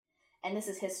And this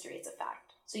is history, it's a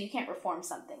fact. So you can't reform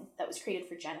something that was created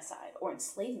for genocide or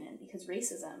enslavement because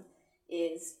racism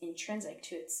is intrinsic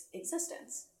to its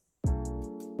existence.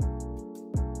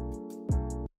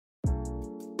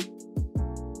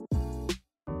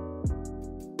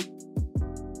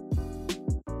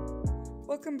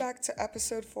 Welcome back to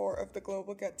episode 4 of The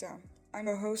Global Get Down. I'm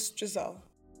your host, Gizel.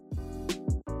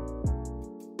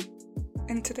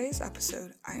 In today's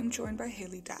episode, I am joined by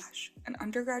Hailey Dash, an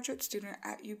undergraduate student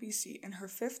at UBC in her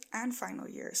 5th and final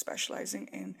year specializing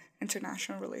in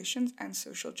international relations and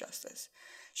social justice.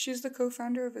 She is the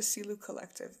co-founder of ASILU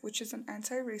Collective, which is an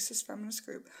anti-racist feminist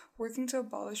group working to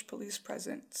abolish police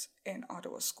presence in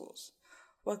Ottawa schools.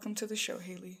 Welcome to the show,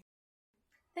 Hailey.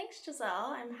 Thanks,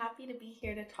 Gizel. I'm happy to be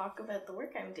here to talk about the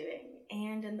work I'm doing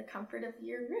and in the comfort of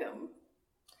your room.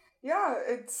 Yeah,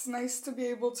 it's nice to be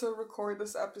able to record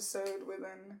this episode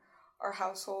within our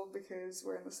household because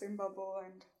we're in the same bubble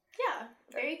and... Yeah,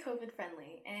 very COVID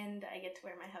friendly, and I get to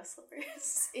wear my house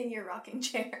slippers in your rocking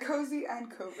chair. Cozy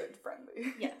and COVID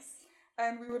friendly. Yes.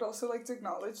 And we would also like to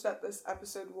acknowledge that this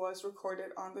episode was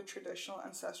recorded on the traditional,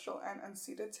 ancestral, and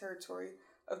unceded territory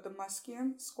of the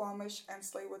Musqueam, Squamish, and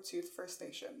Tsleil-Waututh First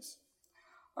Nations.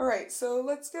 Alright, so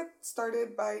let's get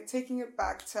started by taking it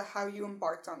back to how you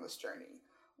embarked on this journey.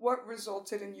 What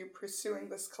resulted in you pursuing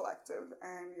this collective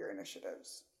and your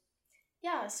initiatives?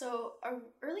 Yeah, so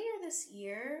earlier this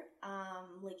year,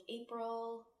 around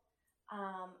April,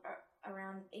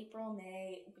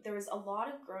 May, there was a lot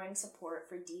of growing support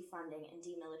for defunding and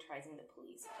demilitarizing the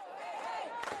police.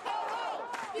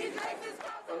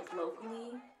 Both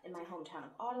locally, in my hometown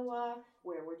of Ottawa,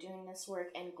 where we're doing this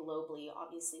work, and globally,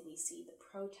 obviously, we see the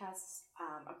protests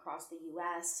across the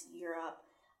US, Europe,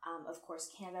 of course,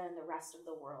 Canada and the rest of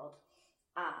the world,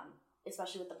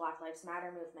 especially with the Black Lives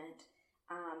Matter movement.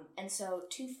 And so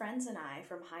 2 friends and I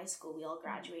from high school, we all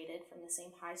graduated from the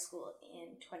same high school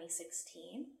in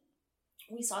 2016.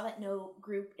 We saw that no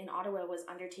group in Ottawa was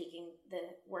undertaking the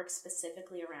work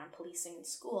specifically around policing in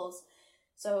schools.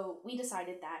 So we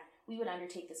decided that we would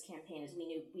undertake this campaign as we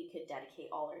knew we could dedicate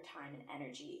all our time and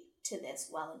energy to this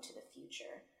well into the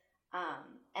future.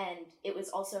 And it was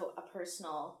also a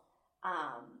personal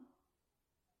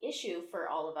issue for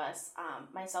all of us,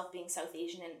 myself being South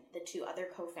Asian and the 2 other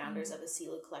co-founders of the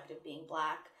ASILU Collective being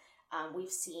Black.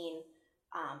 We've seen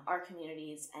our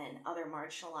communities and other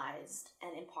marginalized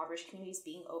and impoverished communities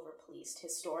being over-policed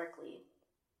historically.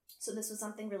 So this was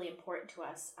something really important to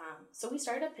us. So we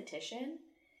started a petition.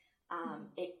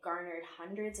 It garnered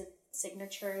hundreds of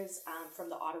signatures from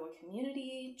the Ottawa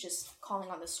community, just calling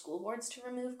on the school boards to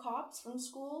remove cops from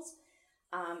schools.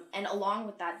 And along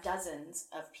with that, dozens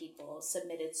of people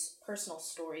submitted personal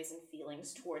stories and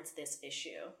feelings towards this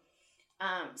issue.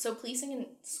 So policing in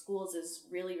schools is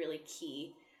really, really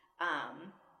key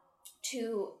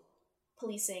to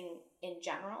policing in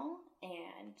general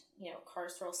and,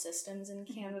 carceral systems in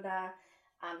Canada,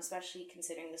 especially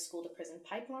considering the school-to-prison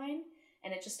pipeline.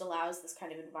 And it just allows this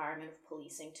kind of environment of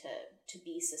policing to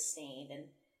be sustained and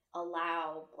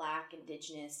allow Black,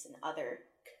 Indigenous, and other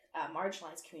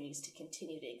marginalized communities to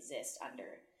continue to exist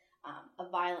under a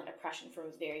violent oppression from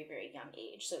a very, very young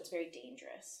age. So it's very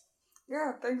dangerous.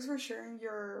 Yeah, thanks for sharing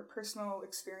your personal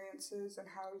experiences and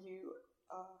how you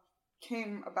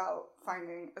came about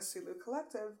finding ASILU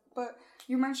Collective. But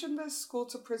you mentioned the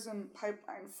school-to-prison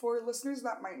pipeline. For listeners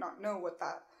that might not know what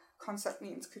that concept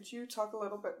means, could you talk a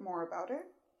little bit more about it?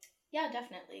 Yeah,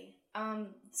 definitely.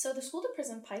 So the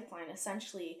school-to-prison pipeline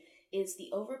essentially is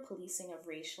the over-policing of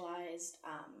racialized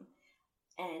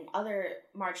and other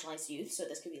marginalized youth. So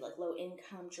this could be like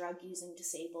low-income, drug-using,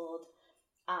 disabled,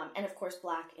 and of course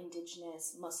Black,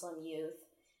 Indigenous, Muslim youth.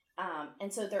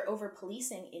 And so they're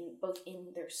over-policing in both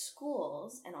in their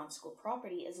schools and on school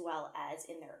property as well as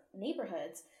in their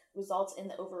neighborhoods, results in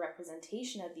the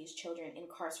overrepresentation of these children in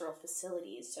carceral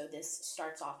facilities. So this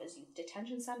starts off as youth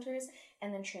detention centers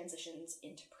and then transitions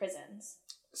into prisons.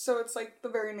 So it's like the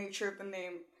very nature of the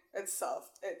name itself.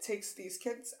 It takes these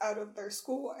kids out of their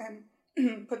school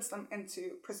and puts them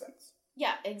into prisons.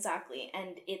 Yeah, exactly.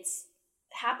 And it's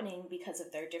happening because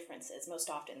of their differences, most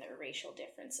often their racial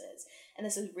differences. And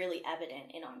this is really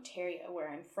evident in Ontario, where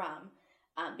I'm from,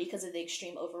 because of the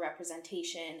extreme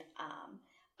overrepresentation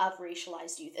of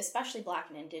racialized youth, especially Black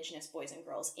and Indigenous boys and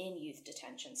girls in youth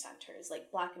detention centers.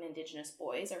 Like Black and Indigenous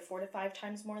boys are 4 to 5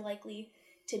 times more likely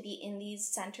to be in these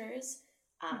centers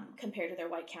compared to their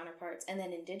white counterparts. And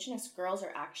then Indigenous girls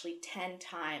are actually 10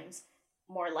 times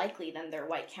more likely than their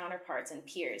white counterparts and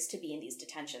peers to be in these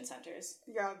detention centers.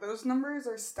 Yeah, those numbers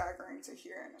are staggering to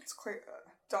hear, and it's quite a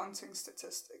daunting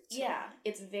statistic too. Yeah,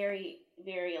 it's very,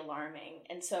 very alarming.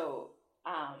 And so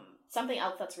something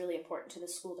else that's really important to the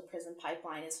school to prison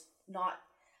pipeline is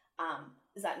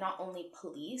that not only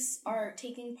police are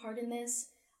taking part in this,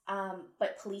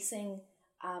 but policing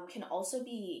can also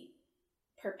be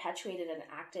perpetuated and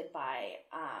acted by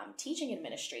teaching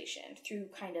administration through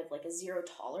kind of like a zero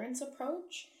tolerance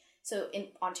approach. So in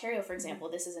Ontario, for example,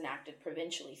 this is enacted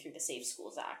provincially through the Safe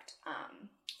Schools Act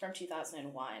from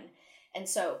 2001. And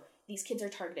so these kids are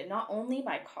targeted not only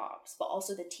by cops, but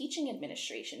also the teaching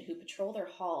administration who patrol their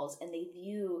halls, and they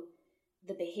view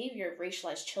the behavior of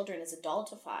racialized children as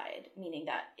adultified, meaning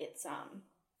that it's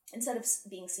instead of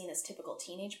being seen as typical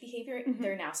teenage behavior,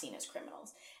 they're now seen as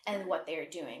criminals. And what they're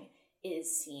doing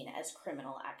is seen as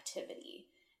criminal activity.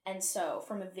 And so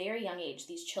from a very young age,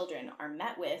 these children are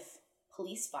met with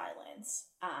police violence,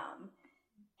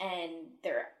 and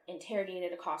they're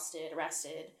interrogated, accosted,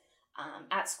 arrested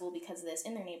at school because of this,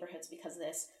 in their neighborhoods because of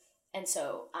this. And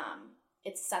so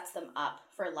it sets them up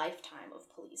for a lifetime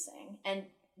of policing. And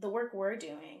the work we're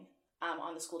doing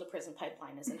on the school to prison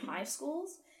pipeline is in high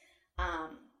schools,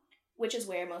 which is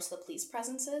where most of the police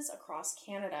presence is across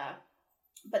Canada.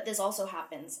 But this also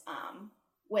happens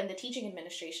when the teaching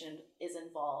administration is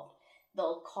involved.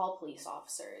 They'll call police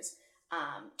officers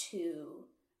to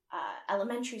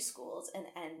elementary schools and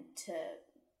to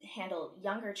handle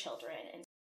younger children. And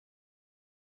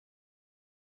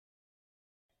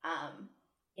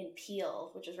in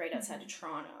Peel, which is right outside of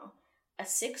Toronto, a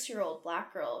 6-year-old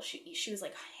Black girl, she was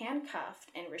like handcuffed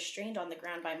and restrained on the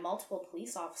ground by multiple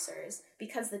police officers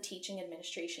because the teaching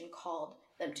administration called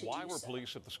them to do so. Why were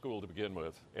police at the school to begin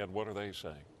with, and what are they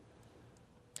saying?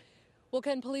 Well,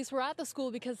 Ken, police were at the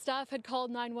school because staff had called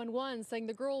 911 saying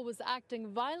the girl was acting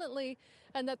violently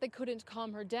and that they couldn't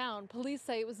calm her down. Police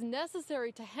say it was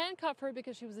necessary to handcuff her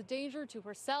because she was a danger to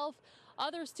herself,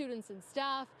 other students and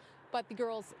staff, but the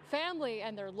girl's family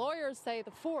and their lawyers say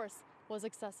the force was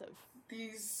excessive.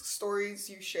 These stories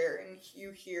you share and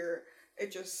you hear, it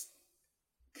just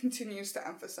continues to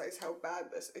emphasize how bad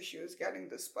this issue is getting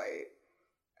despite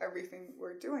everything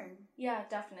we're doing. Yeah,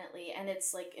 definitely. And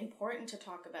it's like important to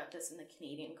talk about this in the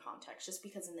Canadian context, just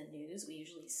because in the news we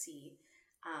usually see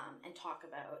and talk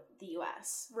about the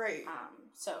US. Right.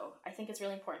 So I think it's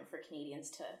really important for Canadians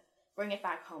to bring it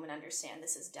back home and understand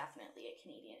this is definitely a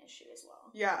Canadian issue as well.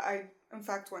 Yeah, I in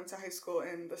fact went to high school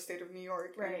in the state of New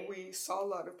York, right. And we saw a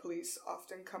lot of police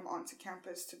often come onto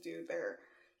campus to do their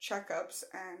checkups,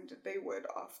 and they would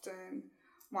often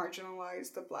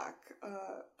marginalize the Black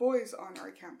boys on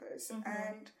our campus.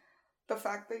 And the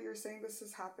fact that you're saying this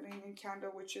is happening in Canada,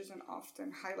 which isn't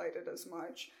often highlighted as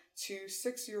much, to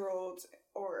 6-year-olds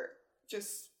or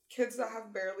just kids that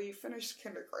have barely finished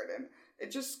kindergarten,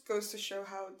 it just goes to show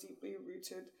how deeply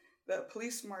rooted the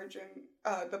police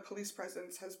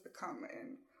presence has become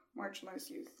in marginalized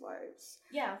youth lives.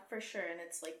 Yeah, for sure. And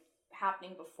it's like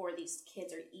happening before these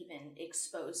kids are even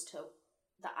exposed to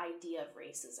the idea of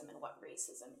racism and what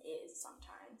racism is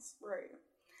sometimes. Right.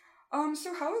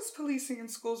 So how is policing in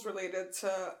schools related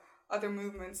to other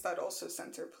movements that also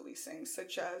center policing,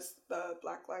 such as the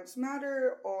Black Lives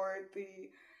Matter or the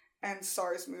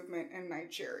EndSARS movement in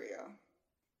Nigeria?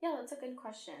 Yeah, that's a good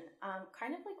question.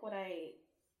 Kind of like what I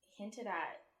hinted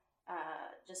at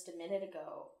just a minute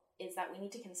ago is that we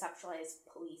need to conceptualize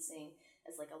policing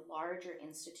as like a larger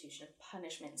institution of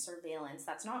punishment and surveillance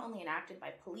that's not only enacted by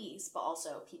police, but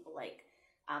also people like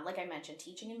I mentioned,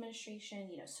 teaching administration,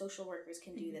 social workers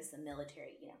can do this, the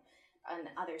military, and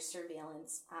other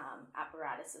surveillance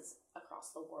apparatuses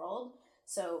across the world.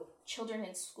 So children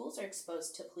in schools are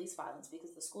exposed to police violence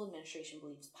because the school administration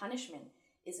believes punishment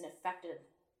is an effective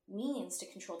means to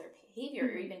control their behavior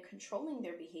or even controlling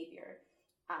their behavior,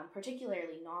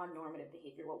 particularly non-normative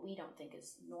behavior, what we don't think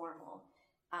is normal,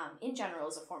 in general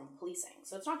is a form of policing.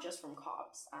 So it's not just from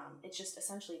cops. It's just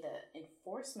essentially the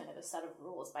enforcement of a set of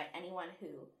rules by anyone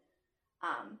who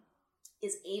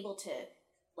is able to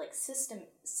like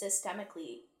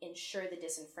systemically ensure the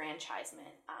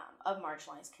disenfranchisement of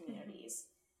marginalized communities.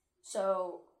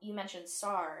 So you mentioned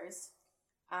SARS.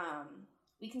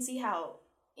 We can see how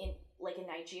in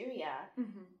Nigeria,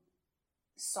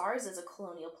 SARS is a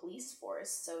colonial police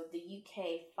force, so the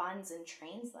UK funds and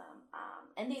trains them.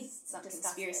 And it's not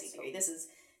conspiracy theory. This is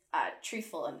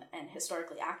truthful and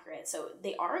historically accurate. So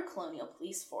they are a colonial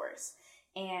police force,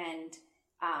 and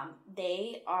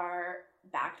they are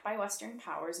backed by Western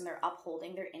powers, and they're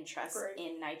upholding their interests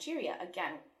in Nigeria.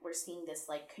 Again, we're seeing this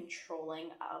like controlling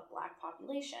of Black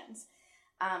populations.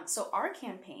 So our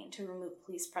campaign to remove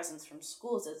police presence from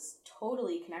schools is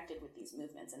totally connected with these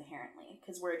movements inherently,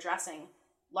 because we're addressing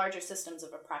larger systems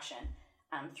of oppression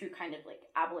through kind of like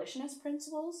abolitionist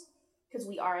principles, because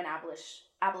we are an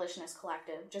abolitionist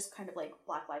collective, just kind of like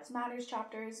Black Lives Matters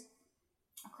chapters.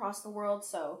 across the world.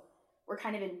 So we're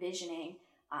kind of envisioning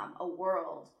a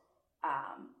world,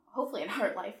 hopefully in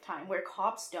our lifetime, where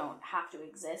cops don't have to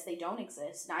exist. They don't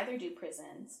exist. Neither do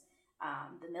prisons.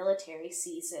 The military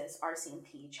ceases,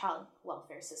 RCMP, child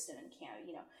welfare system in Canada.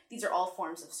 You know, these are all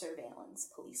forms of surveillance,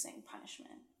 policing,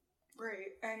 punishment.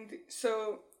 Right. And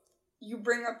so you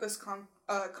bring up this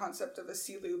concept of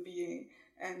ASILU being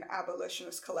an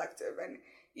abolitionist collective, and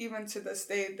even to this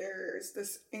day, there is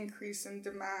this increase in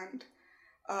demand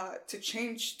to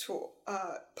change to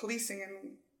policing,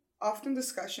 and often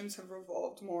discussions have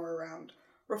revolved more around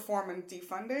reform and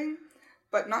defunding,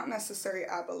 but not necessarily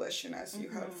abolition, as you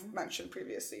have mentioned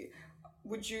previously.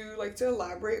 Would you like to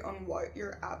elaborate on what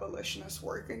your abolitionist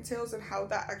work entails and how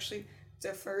that actually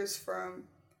differs from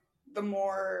the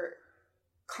more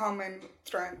common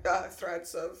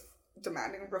threads of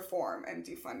demanding reform and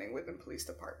defunding within police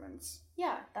departments?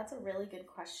 Yeah, that's a really good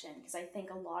question, because I think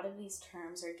a lot of these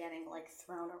terms are getting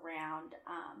thrown around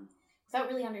without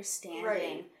really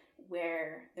understanding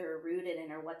where they're rooted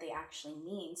in or what they actually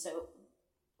mean. So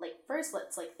first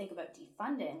let's think about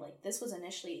defunding. This was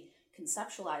initially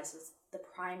conceptualized as the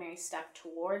primary step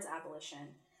towards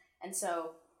abolition. And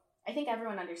so I think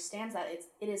everyone understands that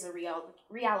it is a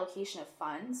reallocation of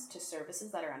funds to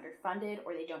services that are underfunded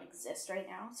or they don't exist right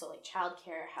now. So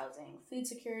childcare, housing, food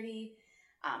security,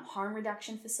 harm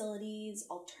reduction facilities,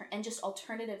 and just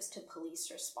alternatives to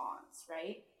police response,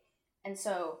 right? And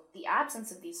so the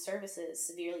absence of these services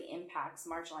severely impacts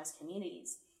marginalized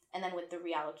communities. And then with the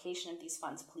reallocation of these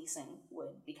funds, policing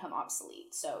would become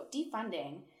obsolete. So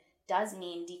defunding does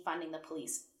mean defunding the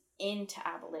police into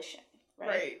abolition, right?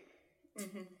 Right.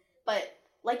 Mm-hmm. But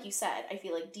like you said, I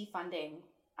feel like defunding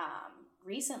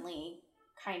recently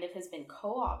kind of has been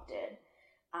co-opted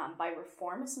by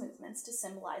reformist movements to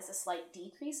symbolize a slight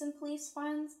decrease in police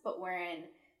funds, but wherein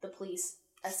the police,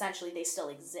 essentially, they still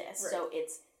exist. Right. So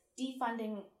it's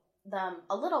defunding them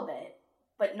a little bit,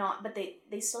 but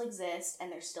they still exist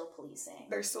and they're still policing.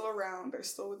 They're still around. They're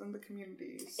still within the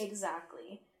communities.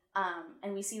 Exactly.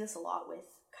 And we see this a lot with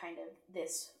kind of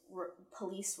this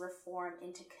police reform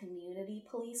into community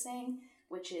policing,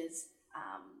 which is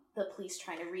the police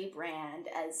trying to rebrand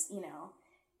as,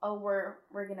 we're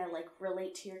going to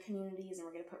relate to your communities and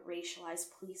we're going to put racialized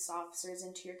police officers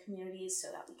into your communities so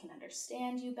that we can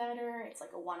understand you better. It's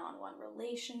like a one-on-one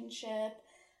relationship.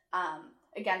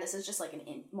 Again, this is just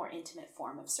more intimate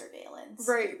form of surveillance.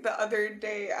 Right. The other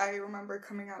day, I remember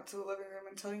coming out to the living room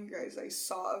and telling you guys I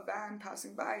saw a van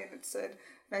passing by and it said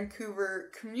Vancouver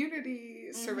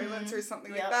Community Surveillance or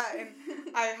something like that.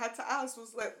 And I had to ask,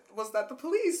 was that the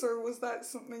police or was that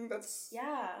something that's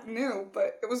new?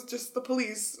 But it was just the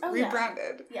police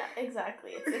rebranded. Yeah,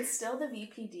 exactly. It's still the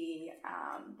VPD.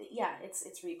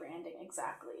 It's rebranding,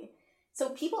 exactly. So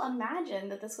people imagine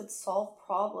that this would solve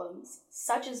problems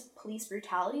such as police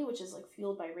brutality, which is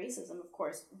fueled by racism, of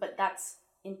course, but that's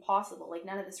impossible.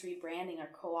 None of this rebranding or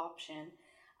co-option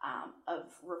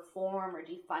of reform or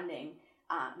defunding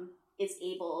is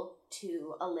able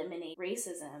to eliminate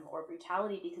racism or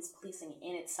brutality, because policing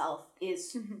in itself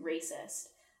is racist.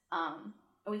 And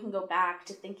we can go back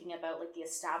to thinking about the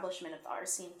establishment of the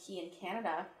RCMP in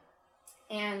Canada,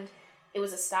 and it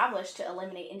was established to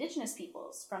eliminate Indigenous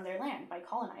peoples from their land by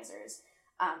colonizers.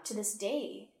 To this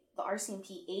day, the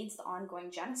RCMP aids the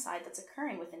ongoing genocide that's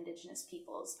occurring with Indigenous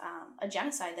peoples, a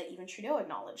genocide that even Trudeau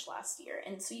acknowledged last year.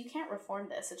 And so you can't reform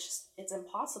this. It's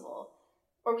impossible.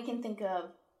 Or we can think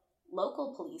of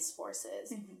local police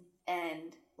forces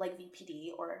and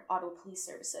VPD or Ottawa Police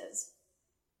Services.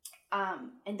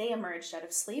 And they emerged out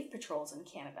of slave patrols in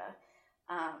Canada.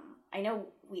 I know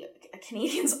we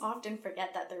Canadians often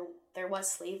forget that there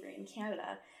was slavery in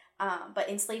Canada, but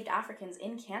enslaved Africans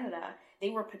in Canada, they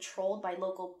were patrolled by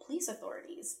local police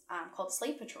authorities called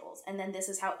slave patrols. And then this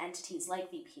is how entities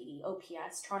like VPD,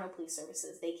 OPS, Toronto Police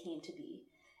Services, they came to be.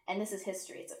 And this is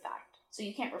history, it's a fact. So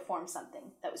you can't reform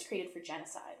something that was created for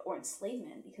genocide or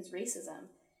enslavement, because racism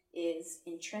is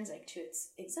intrinsic to its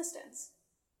existence.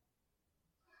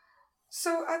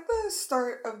 So at the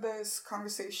start of this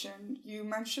conversation, you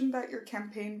mentioned that your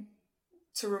campaign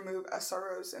to remove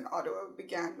SROs in Ottawa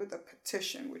began with a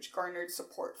petition which garnered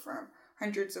support from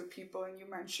hundreds of people, and you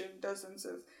mentioned dozens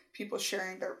of people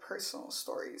sharing their personal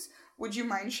stories. Would you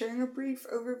mind sharing a brief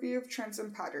overview of trends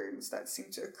and patterns that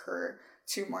seem to occur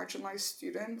to marginalized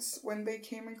students when they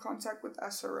came in contact with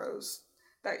SROs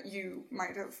that you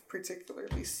might have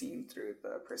particularly seen through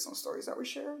the personal stories that were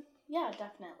shared? Yeah,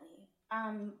 definitely.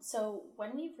 So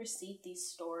when we've received these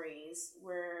stories,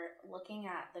 we're looking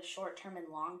at the short-term and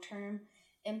long-term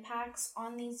impacts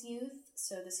on these youth.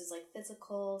 So this is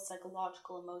physical,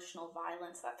 psychological, emotional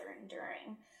violence that they're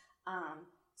enduring.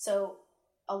 So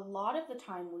a lot of the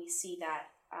time we see that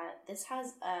this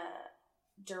has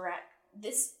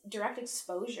direct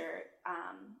exposure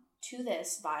to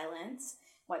this violence,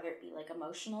 whether it be like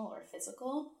emotional or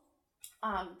physical.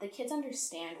 The kids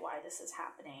understand why this is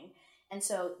happening, and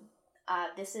so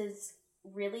this is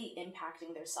really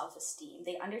impacting their self-esteem.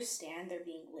 They understand they're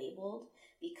being labeled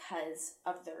because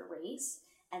of their race,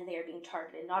 and they are being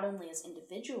targeted not only as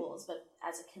individuals but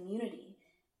as a community,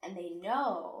 and they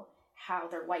know how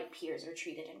their white peers are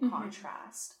treated in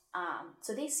contrast.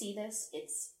 So they see this,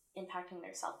 it's impacting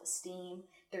their self-esteem,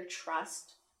 their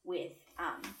trust with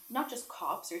not just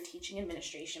cops or teaching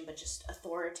administration, but just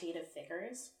authoritative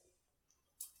figures.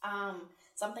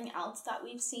 Something else that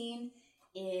we've seen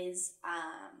is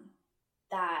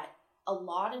that a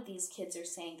lot of these kids are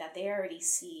saying that they already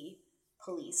see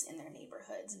police in their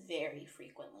neighborhoods very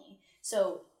frequently.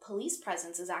 So police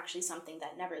presence is actually something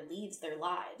that never leaves their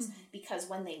lives, because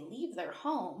when they leave their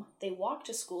home, they walk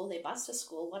to school, they bus to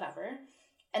school, whatever,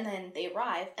 and then they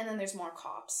arrive, and then there's more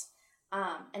cops.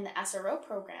 And the SRO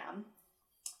program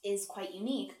is quite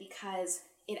unique because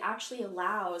it actually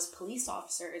allows police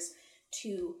officers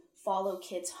to follow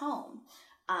kids home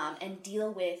and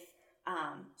deal with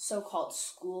so-called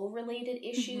school-related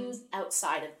issues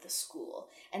outside of the school.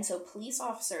 And so police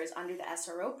officers under the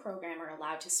SRO program are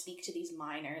allowed to speak to these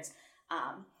minors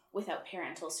without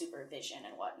parental supervision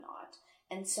and whatnot.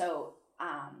 And so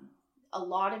a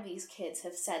lot of these kids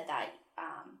have said that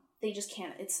they just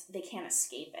can't, they can't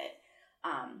escape it.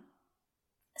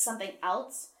 Something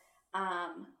else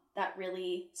that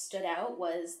really stood out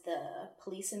was the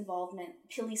police-involved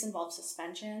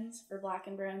suspensions for Black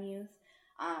and Brown youth.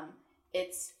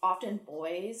 It's often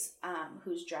boys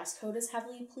whose dress code is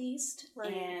heavily policed,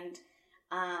 and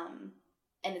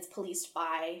it's policed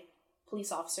by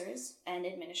police officers and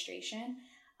administration,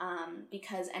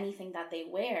 because anything that they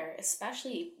wear,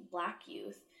 especially Black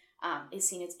youth, is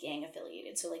seen as gang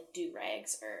affiliated. So like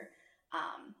do-rags or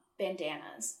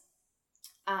bandanas.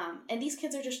 And these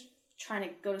kids are just trying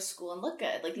to go to school and look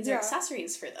good. Like these are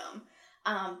accessories for them.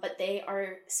 But they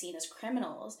are seen as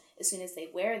criminals as soon as they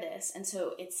wear this. And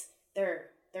so it's their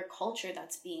culture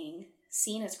that's being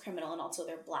seen as criminal, and also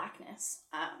their Blackness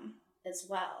as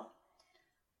well.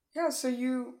 Yeah, so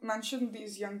you mentioned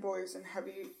these young boys and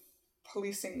heavy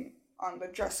policing on the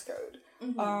dress code.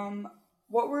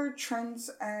 What were trends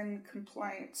and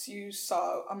complaints you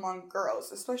saw among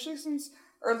girls, especially since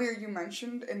earlier you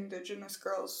mentioned Indigenous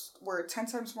girls were 10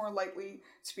 times more likely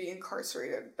to be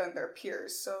incarcerated than their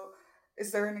peers. So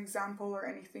is there an example or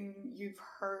anything you've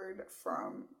heard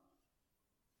from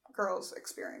girls'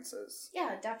 experiences?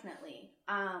 Yeah, definitely.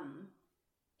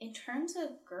 In terms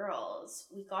of girls,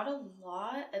 we got a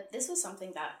lot of, this was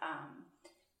something that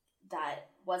that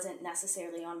wasn't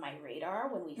necessarily on my radar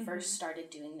when we first started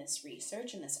doing this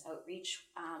research and this outreach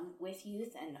with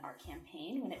youth and our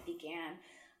campaign when it began.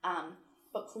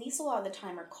 But police a lot of the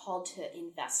time are called to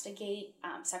investigate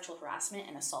sexual harassment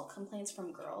and assault complaints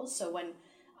from girls. So when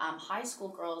high school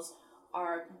girls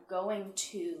are going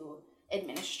to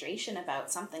administration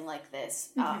about something like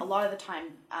this, a lot of the time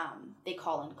they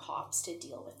call in cops to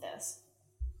deal with this,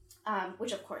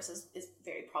 which of course is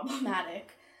very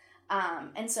problematic.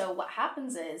 And so what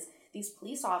happens is these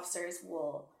police officers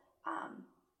will,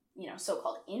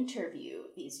 so-called interview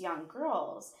these young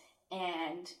girls,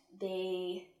 and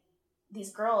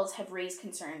these girls have raised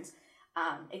concerns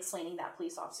explaining that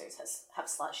police officers have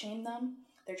slut-shamed them.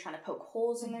 They're trying to poke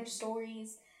holes in their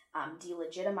stories,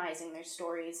 delegitimizing their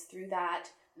stories through that.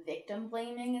 Victim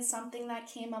blaming is something that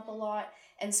came up a lot.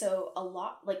 And so a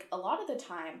lot of the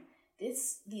time,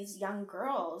 these young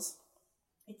girls,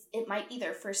 it might be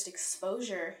their first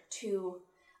exposure to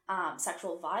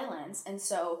sexual violence, and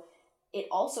so it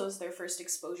also is their first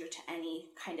exposure to any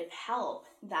kind of help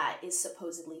that is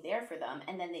supposedly there for them,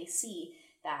 and then they see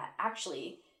that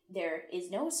actually there is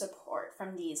no support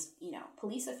from these,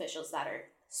 police officials that are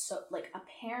so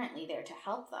apparently there to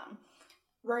help them.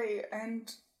 Right,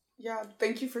 and yeah,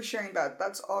 thank you for sharing that.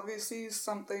 That's obviously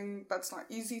something that's not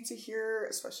easy to hear,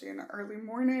 especially in the early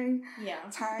morning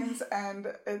times, and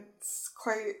it's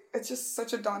just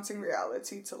such a daunting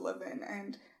reality to live in.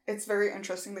 And it's very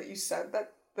interesting that you said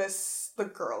that the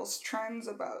girls' trends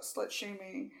about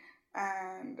slut-shaming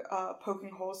and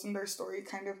poking holes in their story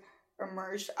kind of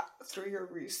emerged through your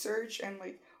research, and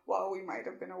while we might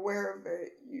have been aware of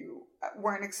it, you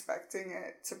weren't expecting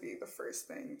it to be the first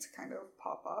thing to kind of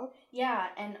pop up. Yeah,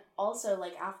 and also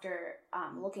after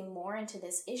looking more into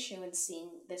this issue and seeing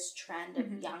this trend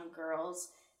of young girls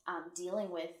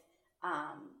dealing with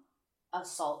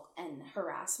assault and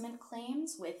harassment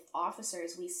claims with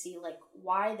officers, we see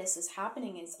why this is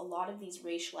happening is a lot of these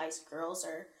racialized girls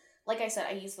are like I said,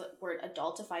 I used the word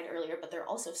adultified earlier, but they're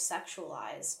also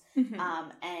sexualized.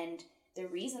 And the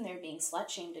reason they're being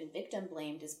slut-shamed and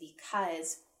victim-blamed is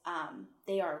because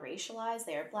they are racialized,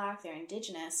 they are Black, they're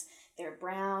Indigenous, they're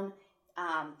brown,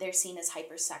 they're seen as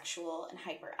hypersexual and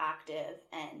hyperactive,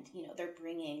 and, you know, they're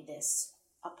bringing this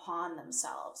upon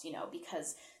themselves, you know,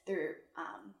 because their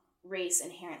race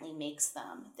inherently makes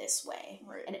them this way,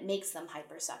 right. and it makes them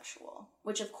hypersexual,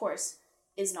 which of course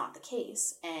is not the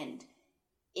case, and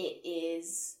it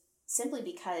is simply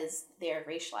because they're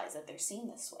racialized that they're seen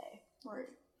this way. Right.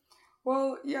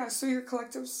 Well, yeah, so your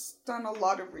collective's done a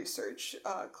lot of research,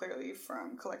 clearly,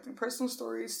 from collecting personal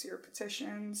stories to your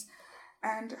petitions.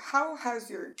 And how has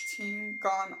your team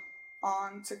gone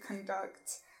on to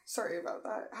conduct... Sorry about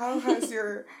that. How has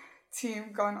your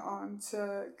team gone on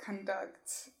to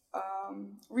conduct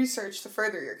research to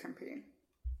further your campaign?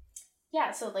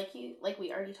 Yeah, so like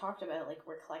we already talked about, like,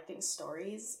 we're collecting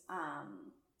stories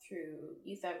through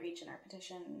youth outreach and our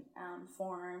petition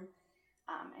form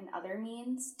and other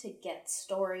means to get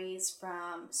stories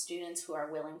from students who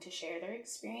are willing to share their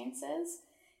experiences.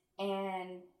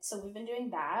 And so we've been doing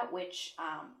that, which,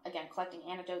 again, collecting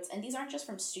anecdotes. And these aren't just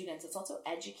from students, it's also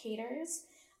educators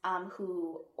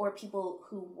or people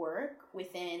who work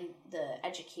within the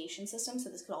education system. So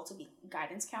this could also be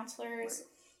guidance counselors.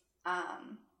 Right.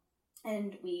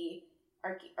 And we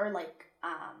are like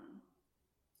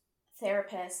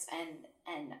therapists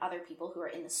and other people who are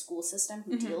in the school system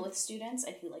who deal with students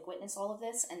and who, like, witness all of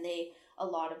this. And they, a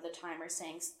lot of the time, are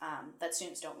saying that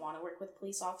students don't want to work with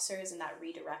police officers, and that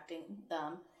redirecting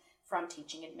them from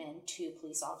teaching admin to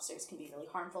police officers can be really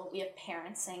harmful. We have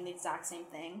parents saying the exact same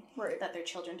thing, right, that their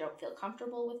children don't feel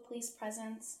comfortable with police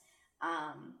presence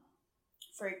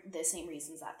for the same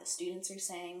reasons that the students are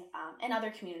saying, and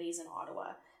other communities in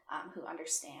Ottawa who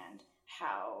understand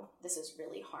how this is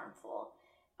really harmful,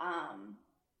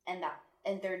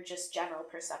 and they're just general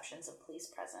perceptions of police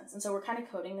presence. And so we're kind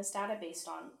of coding this data based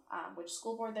on which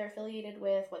school board they're affiliated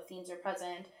with, what themes are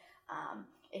present.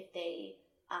 If they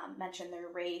mention their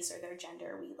race or their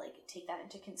gender, we, like, take that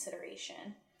into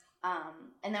consideration.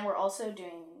 And then we're also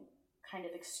doing kind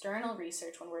of external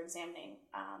research when we're examining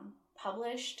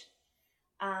published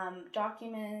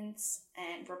documents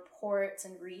and reports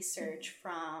and research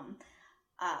from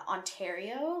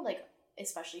Ontario, like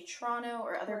especially Toronto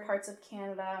or other parts of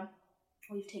Canada.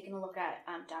 We've taken a look at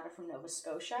data from Nova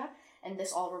Scotia, and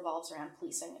this all revolves around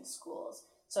policing in schools.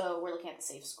 So we're looking at the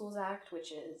Safe Schools Act,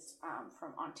 which is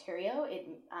from Ontario. It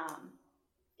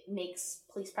makes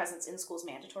police presence in schools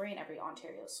mandatory in every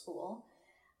Ontario school.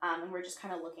 And we're just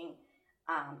kind of looking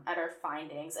at our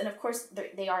findings. And of course,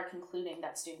 they are concluding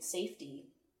that student safety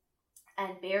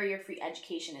and barrier-free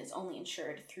education is only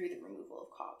ensured through the removal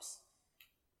of cops.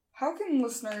 How can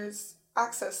listeners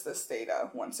access this data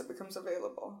once it becomes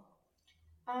available?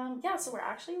 So we're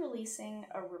actually releasing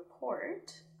a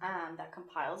report that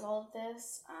compiles all of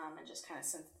this and just kind of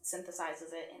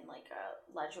synthesizes it in, like,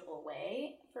 a legible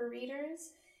way for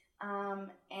readers.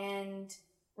 And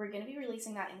we're going to be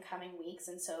releasing that in coming weeks,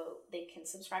 and so they can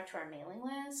subscribe to our mailing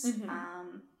list.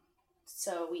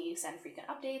 So we send frequent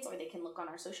updates, or they can look on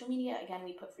our social media. Again,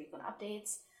 we put frequent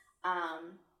updates.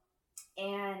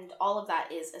 And all of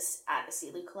that is at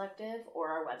ASILU Collective, or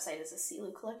our website is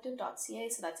asilucollective.ca.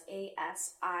 So that's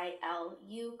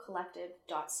ASILU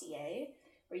collective.ca,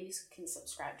 where you can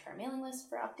subscribe to our mailing list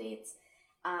for updates.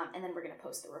 And then we're going to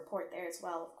post the report there as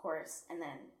well, of course. And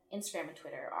then Instagram and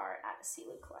Twitter are at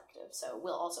ASILU Collective. So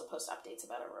we'll also post updates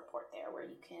about our report there, where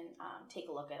you can take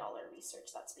a look at all our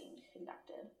research that's being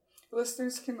conducted.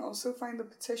 Listeners can also find the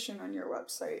petition on your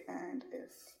website, and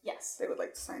if they would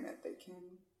like to sign it, they can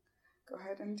go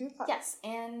ahead and do that. Yes,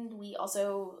 and we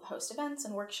also host events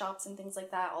and workshops and things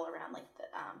like that all around, like the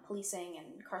policing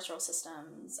and carceral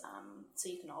systems, so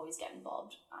you can always get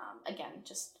involved. Again,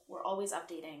 just we're always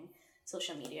updating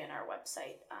social media and our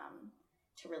website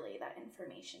to relay that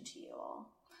information to you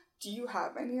all. Do you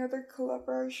have any other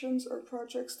collaborations or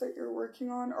projects that you're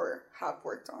working on or have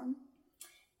worked on?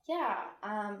 Yeah,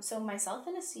 so myself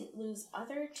and ASILU's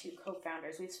other two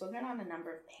co-founders, we've spoken on a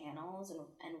number of panels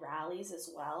and rallies as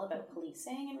well about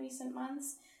policing in recent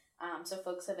months. So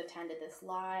folks have attended this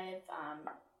live,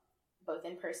 both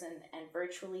in person and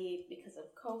virtually because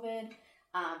of COVID.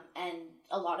 And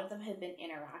a lot of them have been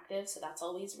interactive, so that's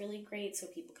always really great. So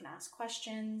people can ask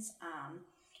questions,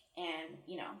 and,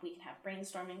 you know, we can have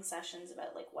brainstorming sessions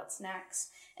about, like, what's next.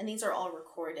 And these are all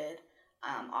recorded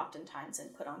oftentimes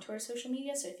and put onto our social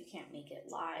media, so if you can't make it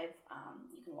live,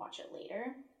 you can watch it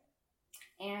later.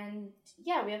 And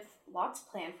yeah, we have lots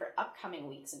planned for upcoming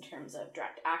weeks in terms of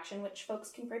direct action, which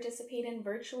folks can participate in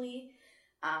virtually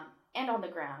and on the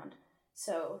ground.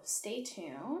 So stay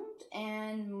tuned,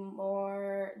 and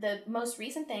the most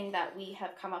recent thing that we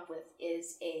have come up with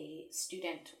is a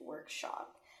student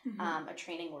workshop, a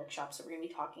training workshop. So we're going to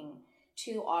be talking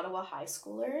to Ottawa high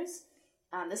schoolers.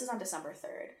 This is on December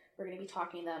 3rd. We're going to be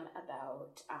talking to them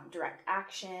about direct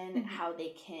action, how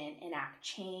they can enact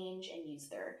change and use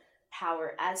their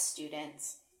power as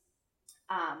students,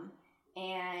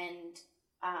 and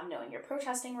knowing your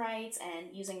protesting rights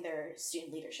and using their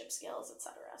student leadership skills,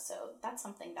 etc. So that's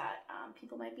something that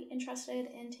people might be interested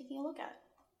in taking a look at.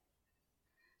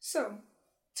 So,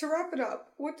 to wrap it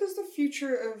up, what does the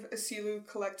future of ASILU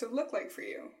Collective look like for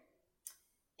you?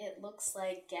 It looks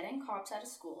like getting cops out of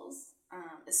schools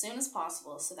as soon as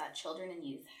possible so that children and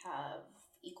youth have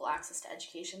equal access to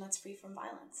education that's free from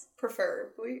violence.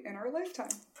 Preferably in our lifetime.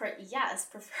 Yes,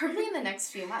 preferably in the next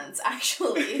few months,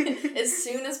 actually, as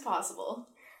soon as possible.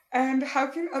 And how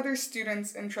can other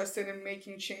students interested in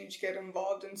making change get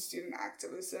involved in student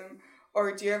activism?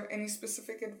 Or do you have any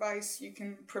specific advice you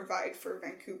can provide for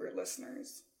Vancouver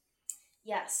listeners?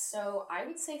 Yes, so I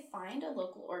would say find a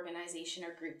local organization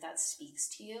or group that speaks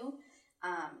to you.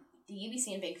 The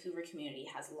UBC and Vancouver community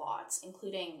has lots,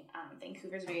 including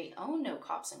Vancouver's very own No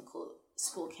Cops in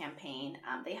School campaign.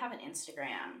 They have an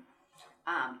Instagram.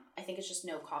 I think it's just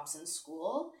No Cops in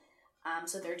School.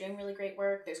 So they're doing really great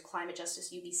work. There's Climate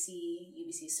Justice UBC,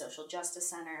 UBC Social Justice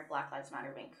Center, Black Lives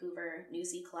Matter Vancouver,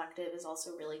 ASILU Collective is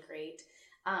also really great.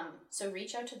 So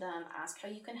reach out to them, ask how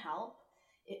you can help.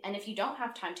 And if you don't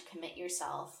have time to commit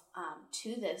yourself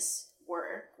to this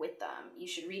work with them, you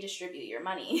should redistribute your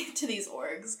money to these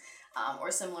orgs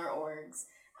or similar orgs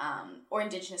or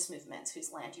Indigenous movements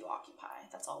whose land you occupy.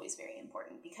 That's always very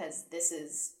important because this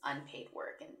is unpaid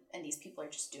work and these people are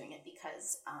just doing it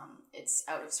because it's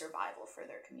out of survival for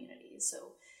their communities.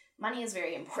 So money is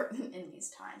very important in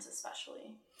these times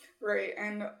especially. Right,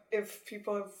 and if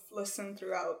people have listened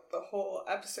throughout the whole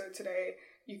episode today,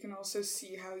 you can also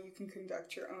see how you can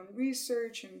conduct your own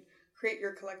research and create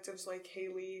your collectives like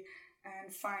Hailey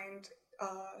and find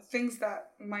things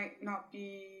that might not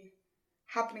be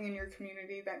happening in your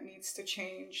community that needs to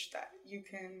change, that you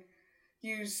can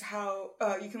use how,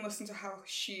 you can listen to how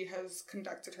she has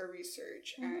conducted her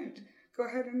research and go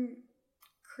ahead and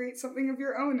create something of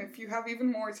your own if you have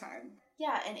even more time.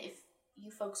 Yeah, and if you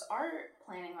folks are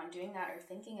planning on doing that or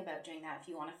thinking about doing that, if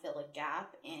you want to fill a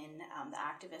gap in the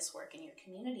activist work in your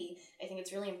community, I think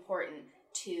it's really important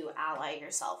to ally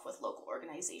yourself with local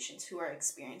organizations who are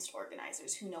experienced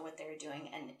organizers who know what they're doing,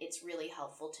 and it's really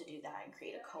helpful to do that and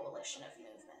create a coalition of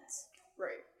movements.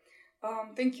 Right.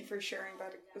 Thank you for sharing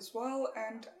that as well.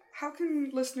 And how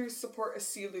can listeners support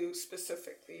ASILU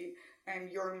specifically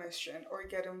and your mission or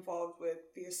get involved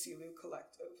with the ASILU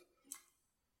Collective?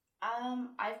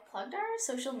 I've plugged our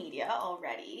social media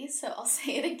already, so I'll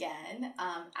say it again,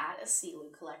 at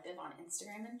ASILU Collective on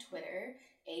Instagram and Twitter,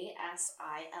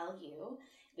 ASILU.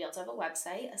 We also have a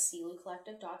website,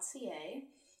 asilucollective.ca.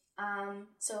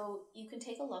 So you can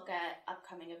take a look at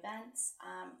upcoming events.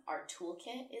 Our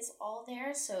toolkit is all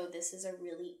there, so this is a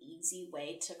really easy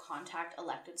way to contact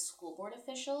elected school board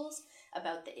officials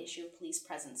about the issue of police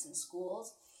presence in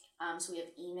schools. So we have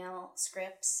email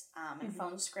scripts and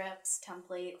phone scripts,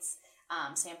 templates,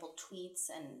 sample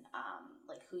tweets, and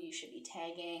like who you should be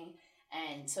tagging.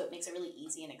 And so it makes it really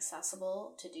easy and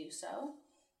accessible to do so.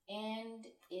 And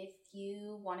if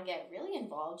you want to get really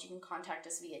involved, you can contact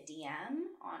us via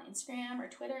DM on Instagram or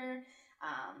Twitter,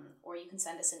 or you can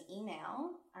send us an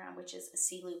email, which is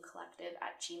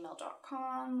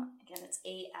asilucollective@gmail.com. Again, it's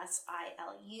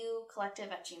ASILU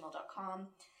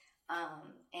collective@gmail.com.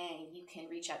 And you can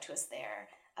reach out to us there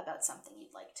about something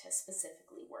you'd like to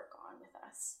specifically work on with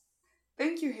us.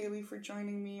 Thank you, Hailey, for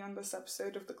joining me on this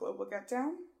episode of The Global Get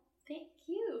Down. Thank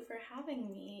you for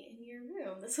having me in your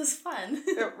room. This was fun.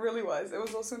 It really was. It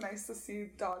was also nice to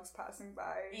see dogs passing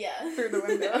by through the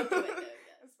window.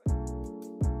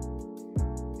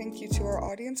 Thank you to our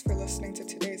audience for listening to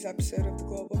today's episode of The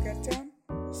Global Get Down.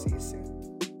 We'll see you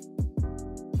soon.